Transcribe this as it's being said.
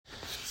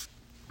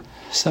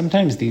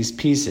Sometimes these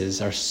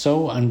pieces are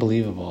so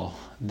unbelievable.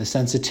 The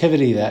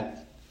sensitivity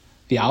that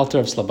the Alter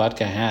of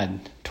Slobodka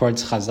had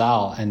towards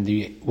Chazal and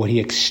what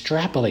he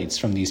extrapolates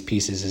from these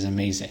pieces is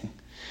amazing.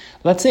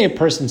 Let's say a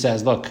person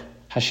says, look,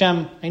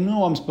 Hashem, I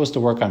know I'm supposed to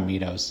work on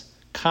midos.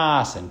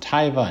 Kas and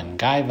Taiva and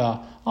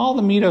Gaiva, all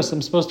the midos,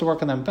 I'm supposed to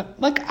work on them. But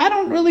I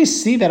don't really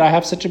see that I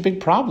have such a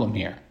big problem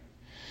here.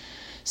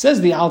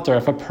 Says the Alter,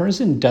 if a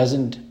person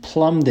doesn't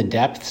plumb the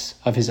depths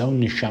of his own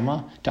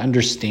neshama to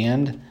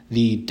understand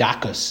the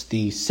dakus,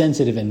 the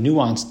sensitive and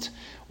nuanced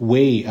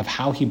way of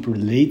how he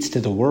relates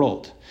to the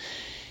world,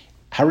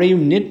 it's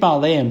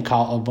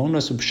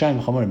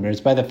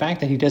by the fact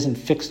that he doesn't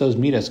fix those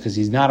midas because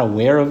he's not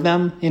aware of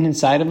them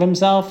inside of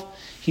himself,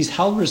 he's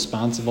held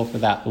responsible for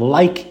that,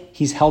 like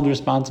he's held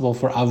responsible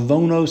for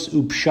avonos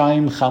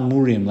upshaim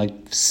chamurim, like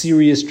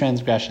serious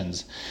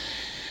transgressions.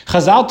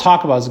 Chazal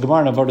talk about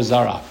Gemara and Avodah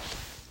Zarah.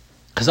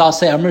 Chazal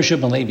say, Amr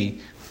Shub and Levi,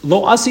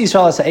 Lo asi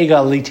Yisrael as ha'ega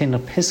litin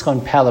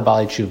pischon pele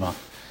b'alei tshuva.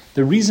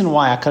 The reason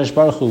why HaKadosh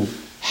Baruch Hu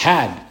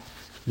had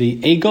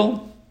the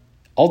egel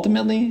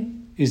ultimately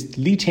is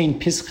litain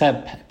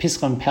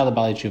pischon pele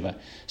b'alei tshuva,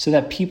 so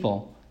that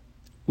people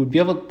would be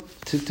able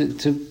to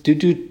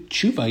do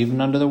tshuva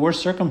even under the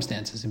worst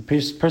circumstances. And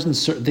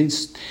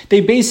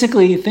they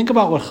basically, think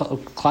about what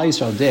Klal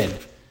Yisrael did.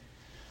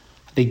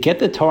 They get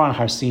the Torah on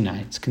Har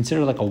Sinai. It's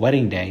considered like a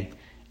wedding day.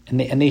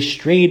 And they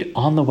strayed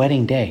on the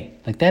wedding day.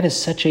 Like that is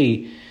such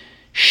a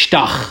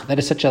shtach. That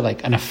is such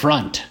an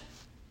affront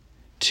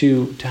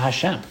to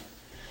Hashem.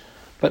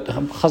 But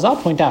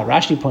Chazal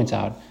Rashi points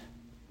out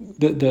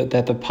that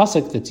the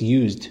pasuk that's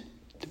used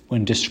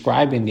when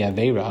describing the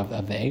Aveira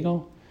of the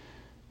Egel,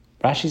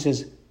 Rashi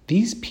says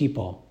these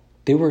people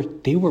they were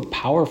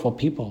powerful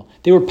people.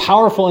 They were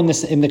powerful in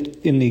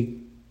the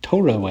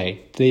Torah way.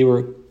 They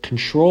were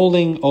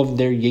controlling of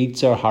their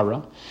Yetzer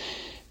Hara.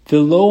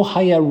 Really,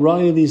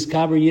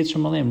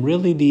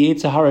 the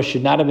Yetzer Hara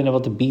should not have been able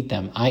to beat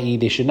them, i.e.,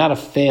 they should not have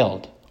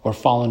failed or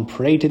fallen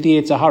prey to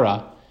the Yetzer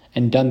Hara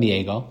and done the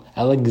Egel.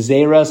 Hashem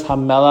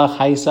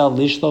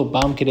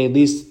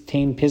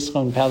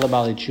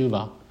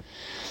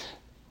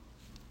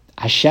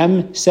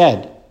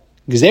said,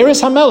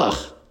 Gzeras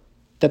HaMelech,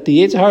 that the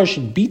Yetzer Hara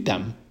should beat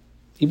them,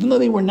 even though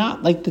they were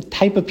not like the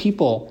type of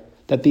people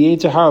that the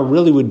Yetzer Hara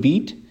really would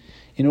beat,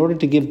 in order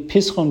to give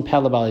Pischon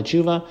Pele B'alei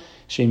Tshuva.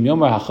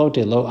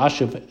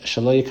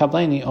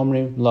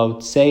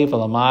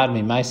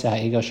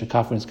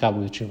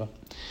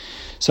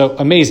 So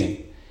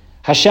amazing.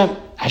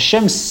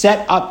 Hashem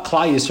set up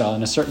Klal Yisrael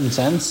in a certain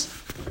sense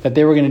that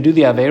they were going to do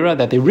the Aveira,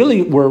 that they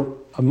really were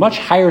a much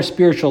higher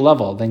spiritual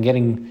level than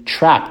getting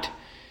trapped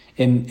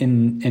and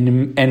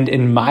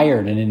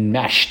mired and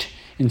enmeshed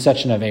in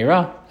such an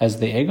Aveira as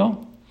the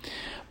Ego.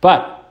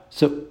 But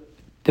so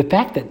the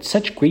fact that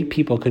such great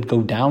people could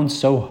go down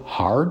so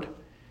hard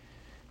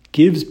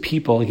gives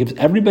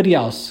everybody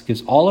else,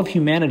 gives all of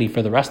humanity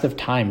for the rest of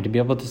time to be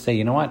able to say,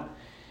 you know what?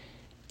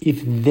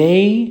 If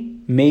they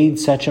made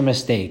such a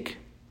mistake,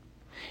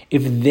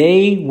 if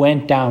they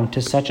went down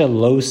to such a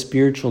low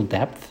spiritual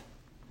depth,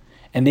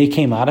 and they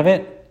came out of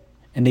it,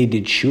 and they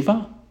did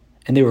tshuva,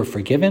 and they were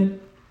forgiven,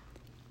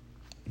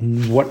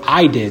 what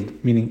I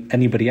did, meaning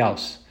anybody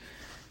else,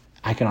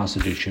 I can also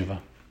do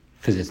tshuva,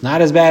 because it's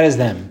not as bad as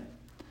them.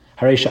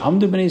 Haresha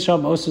amdu b'nei Yisrael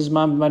b'osuz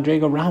man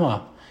b'madrega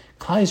rama.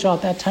 Klal Yisrael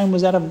at that time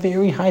was at a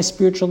very high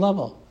spiritual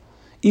level.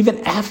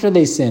 Even after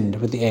they sinned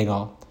with the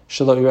Egel, they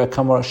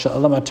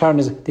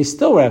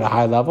still were at a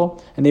high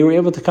level, and they were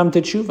able to come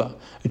to tshuva.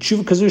 And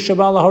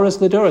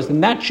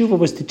that tshuva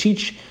was to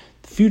teach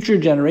future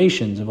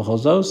generations of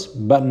Chozos,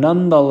 but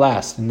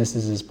nonetheless, and this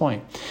is his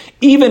point,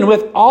 even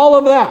with all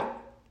of that,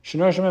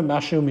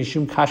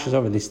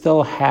 they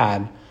still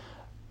had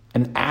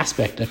an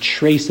aspect, a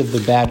trace of a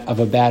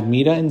bad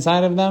midah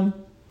inside of them,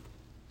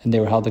 and they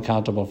were held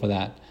accountable for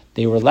that.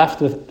 They were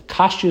left with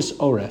kashyus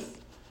oref,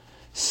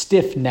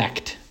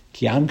 stiff-necked,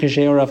 kiam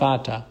kashay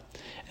orafata.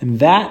 And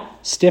that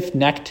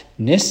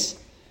stiff-neckedness,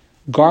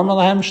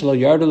 garmalahem shelo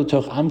yardu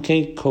l'toch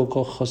amke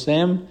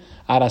kokochosem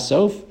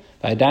arasof,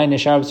 v'adayin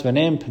neshar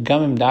b'tzvaneim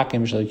pegamim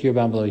dakim shelo yikir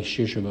bam b'lo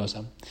yishir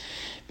shabosam.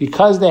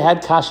 Because they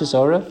had kashyus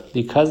oref,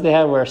 because they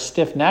were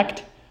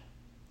stiff-necked,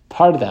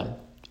 part of their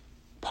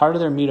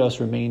midos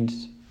remained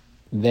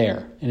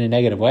there in a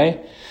negative way,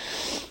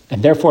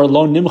 and therefore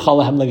lo nimcha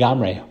lahem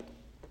legamrei.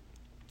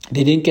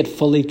 They didn't get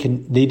fully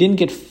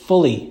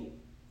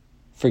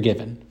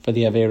forgiven for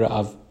the Aveira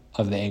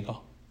of the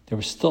Ego. There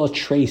was still a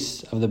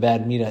trace of the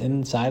bad midah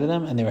inside of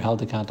them, and they were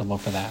held accountable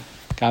for that.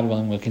 God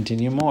willing, we'll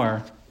continue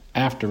more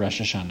after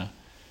Rosh Hashanah.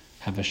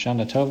 Have a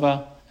Shana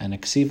Tova and a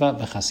Ksiva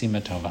v'Chasima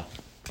Tova.